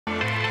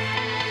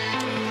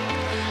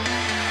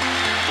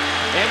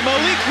and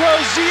Malik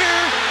Rosier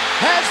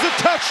has the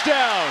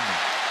touchdown.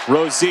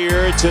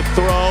 Rosier to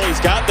throw. He's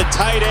got the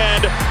tight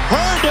end.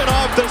 Herndon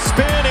off the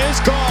spin is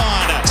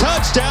gone.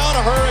 Touchdown,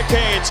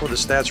 Hurricanes. Well, the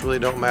stats really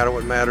don't matter.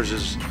 What matters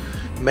is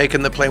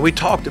making the play. We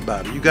talked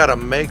about it. You got to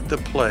make the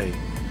play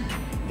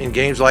in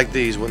games like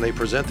these when they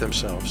present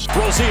themselves.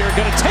 Rosier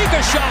going to take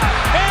a shot,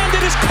 and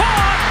it is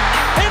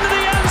caught into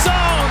the end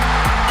zone.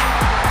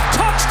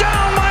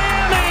 Touchdown,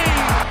 Miami!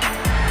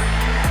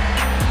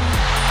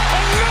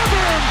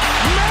 Another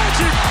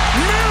magic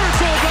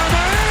miracle by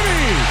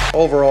Miami!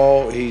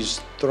 Overall,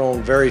 he's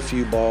thrown very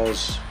few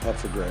balls up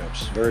for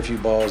grabs. Very few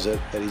balls that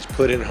he's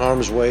put in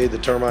harm's way, the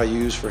term I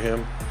use for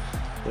him.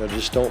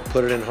 Just don't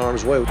put it in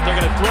harm's way. They're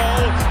going to throw,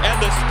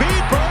 and the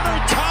speed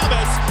burner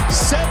Thomas,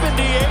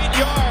 78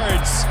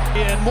 yards.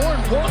 And more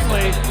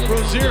importantly,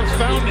 Rosier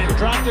found it,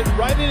 dropped it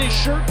right in his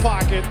shirt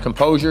pocket.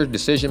 Composure,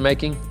 decision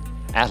making,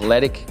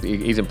 athletic.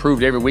 He's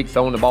improved every week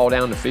throwing the ball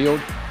down the field.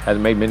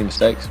 Hasn't made many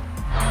mistakes.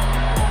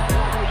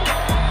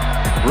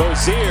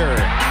 Rosier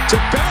to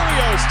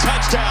Barrios,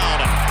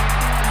 touchdown.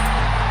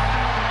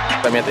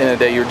 I mean, at the end of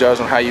the day, you're judged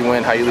on how you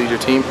win, how you lead your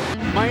team.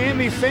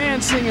 Miami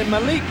fans singing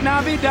Malik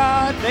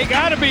Navidad. They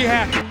got to be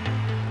happy.